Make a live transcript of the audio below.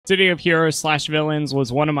City of Heroes / Villains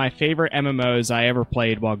was one of my favorite MMOs I ever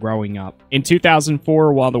played while growing up. In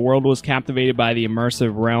 2004, while the world was captivated by the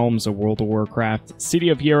immersive realms of World of Warcraft, City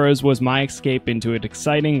of Heroes was my escape into an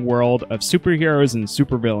exciting world of superheroes and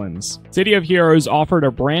supervillains. City of Heroes offered a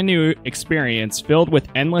brand new experience filled with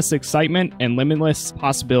endless excitement and limitless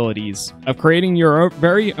possibilities of creating your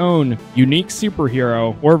very own unique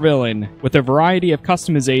superhero or villain with a variety of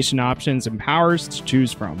customization options and powers to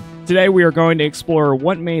choose from. Today we are going to explore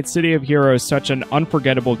what made City of Heroes such an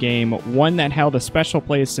unforgettable game, one that held a special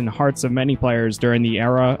place in the hearts of many players during the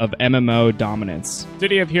era of MMO dominance.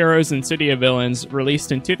 City of Heroes and City of Villains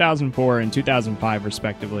released in 2004 and 2005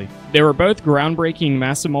 respectively. They were both groundbreaking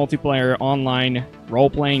massive multiplayer online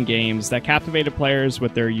role-playing games that captivated players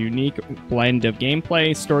with their unique blend of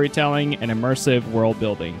gameplay, storytelling, and immersive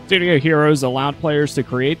world-building. City of Heroes allowed players to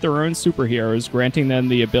create their own superheroes, granting them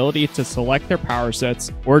the ability to select their power sets,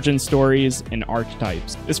 origin stories, and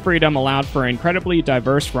archetypes. This freedom allowed for an incredibly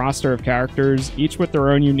diverse roster of characters, each with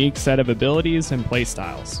their own unique set of abilities and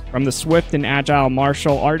playstyles. From the swift and agile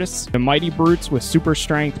martial artists to mighty brutes with super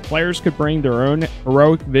strength, players could bring their own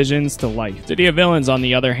heroic visions to life. City of Villains, on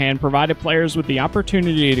the other hand, provided players with the opportunity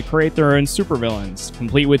to create their own supervillains,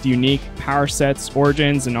 complete with unique power sets,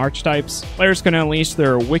 origins, and archetypes. Players can unleash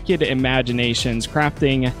their wicked imaginations,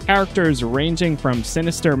 crafting characters ranging from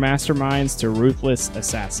sinister masterminds to ruthless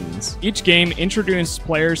assassins. Each game introduced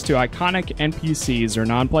players to iconic NPCs or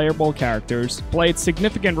non-playable characters, played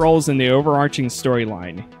significant roles in the overarching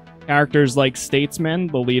storyline. Characters like Statesman,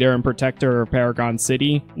 the leader and protector of Paragon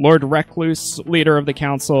City, Lord Recluse, leader of the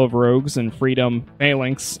Council of Rogues and Freedom,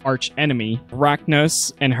 Phalanx, arch-enemy,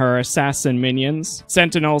 Arachnos and her assassin minions,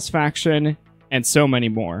 Sentinels faction, and so many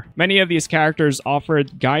more. Many of these characters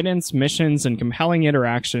offered guidance, missions, and compelling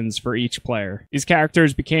interactions for each player. These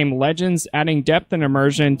characters became legends, adding depth and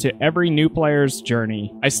immersion to every new player's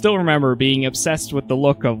journey. I still remember being obsessed with the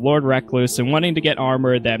look of Lord Recluse and wanting to get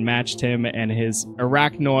armor that matched him and his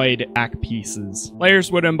arachnoid back pieces. Players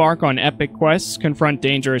would embark on epic quests, confront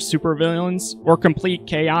dangerous supervillains, or complete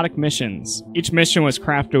chaotic missions. Each mission was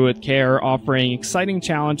crafted with care, offering exciting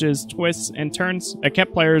challenges, twists, and turns that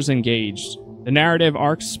kept players engaged. The narrative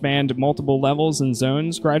arcs spanned multiple levels and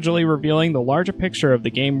zones, gradually revealing the larger picture of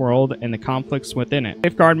the game world and the conflicts within it.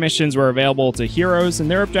 Safeguard missions were available to heroes,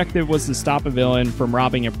 and their objective was to stop a villain from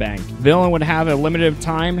robbing a bank. The villain would have a limited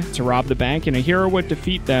time to rob the bank, and a hero would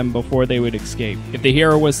defeat them before they would escape. If the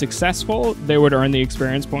hero was successful, they would earn the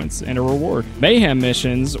experience points and a reward. Mayhem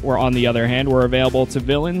missions, on the other hand, were available to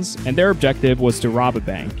villains, and their objective was to rob a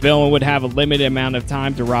bank. The villain would have a limited amount of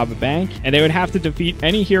time to rob a bank, and they would have to defeat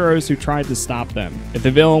any heroes who tried to stop them. If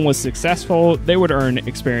the villain was successful, they would earn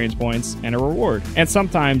experience points and a reward, and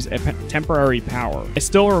sometimes a temporary power. I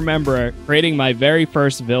still remember creating my very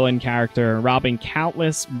first villain character and robbing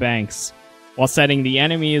countless banks while setting the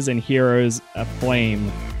enemies and heroes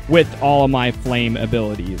aflame with all of my flame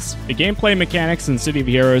abilities. The gameplay mechanics in City of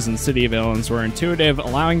Heroes and City of Villains were intuitive,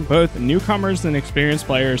 allowing both newcomers and experienced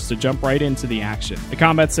players to jump right into the action. The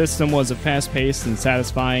combat system was fast-paced and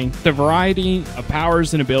satisfying, with a variety of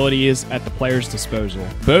powers and abilities at the player's disposal.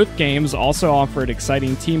 Both games also offered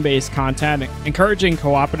exciting team-based content, encouraging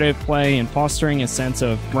cooperative play and fostering a sense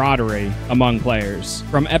of camaraderie among players.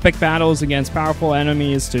 From epic battles against powerful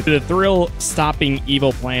enemies to the thrill-stopping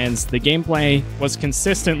evil plans, the gameplay was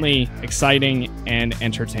consistently exciting and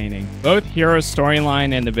entertaining. Both Hero's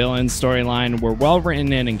storyline and the villain's storyline were well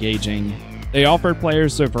written and engaging. They offered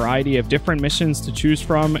players a variety of different missions to choose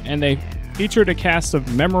from, and they featured a cast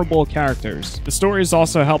of memorable characters. The stories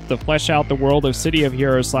also helped to flesh out the world of City of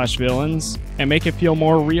Heroes / Villains and make it feel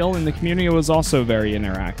more real, and the community was also very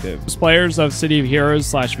interactive. Most players of City of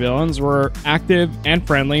Heroes / Villains were active and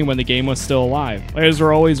friendly when the game was still alive. Players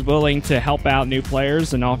were always willing to help out new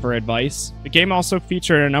players and offer advice. The game also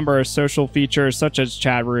featured a number of social features such as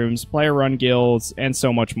chat rooms, player-run guilds, and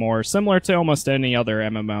so much more, similar to almost any other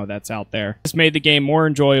MMO that's out there. This made the game more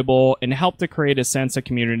enjoyable and helped to create a sense of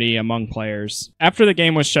community among players. After the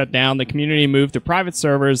game was shut down, the community moved to private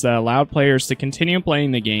servers that allowed players to continue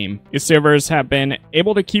playing the game. These servers have been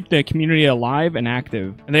able to keep the community alive and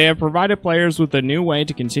active, and they have provided players with a new way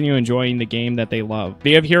to continue enjoying the game that they love.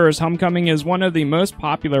 City of Heroes Homecoming is one of the most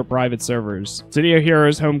popular private servers. City of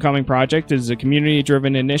Heroes Homecoming Project is a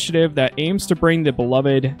community-driven initiative that aims to bring the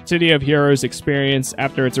beloved City of Heroes experience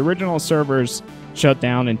after its original servers shut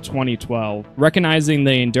down in 2012. Recognizing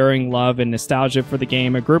the enduring love and nostalgia for the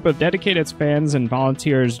game, a group of dedicated fans and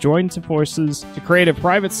volunteers joined forces to create a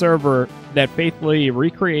private server that faithfully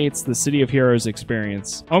recreates the City of Heroes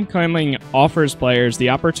experience. Homecoming offers players the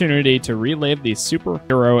opportunity to relive these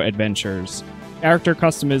superhero adventures. character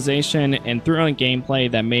customization, and thrilling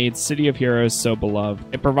gameplay that made City of Heroes so beloved.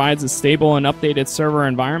 It provides a stable and updated server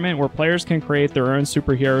environment where players can create their own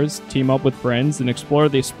superheroes, team up with friends, and explore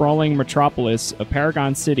the sprawling metropolis of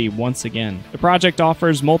Paragon City once again. The project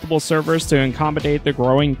offers multiple servers to accommodate the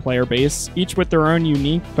growing player base, each with their own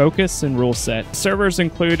unique focus and rule set. Servers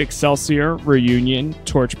include Excelsior, Reunion,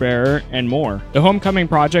 Torchbearer, and more. The Homecoming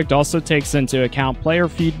project also takes into account player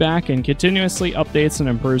feedback and continuously updates and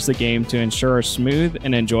improves the game to ensure a smooth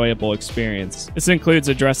and enjoyable experience. This includes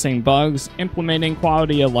addressing bugs, implementing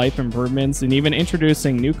quality of life improvements, and even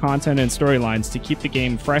introducing new content and storylines to keep the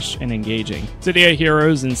game fresh and engaging. City of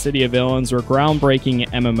Heroes and City of Villains were groundbreaking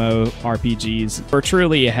MMORPGs, were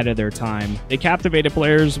truly ahead of their time. They captivated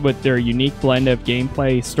players with their unique blend of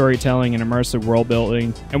gameplay, storytelling, and immersive world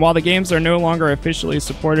building. And while the games are no longer officially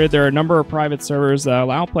supported, there are a number of private servers that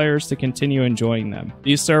allow players to continue enjoying them.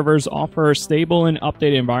 These servers offer a stable and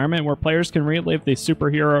updated environment where players can relive the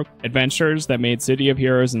superhero adventures that made City of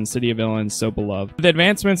Heroes and City of Villains so beloved. With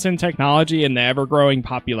advancements in technology and the ever-growing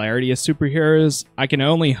popularity of superheroes, I can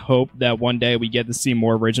only hope that one day we get to see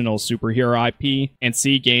more original superhero IP and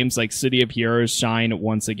see games like City of Heroes shine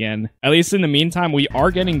once again. At least in the meantime, we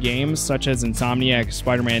are getting games such as Insomniac's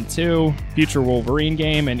Spider-Man 2, future Wolverine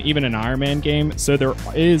game, and even an Iron Man game, so there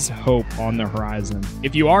is hope on the horizon.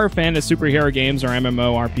 If you are a fan of superhero games or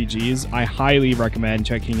MMORPGs, I highly recommend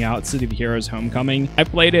checking out City of Heroes Homecoming. I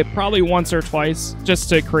played it probably once or twice just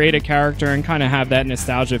to create a character and kind of have that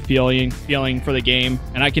nostalgia feeling for the game,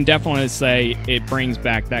 and I can definitely say it brings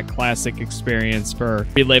back that classic experience for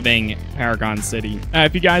reliving Paragon City.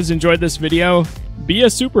 If you guys enjoyed this video, be a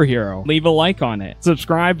superhero. Leave a like on it.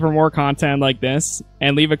 Subscribe for more content like this,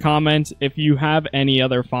 and leave a comment if you have any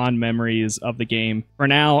other fond memories of the game. For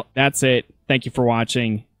now, that's it. Thank you for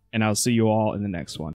watching, and I'll see you all in the next one.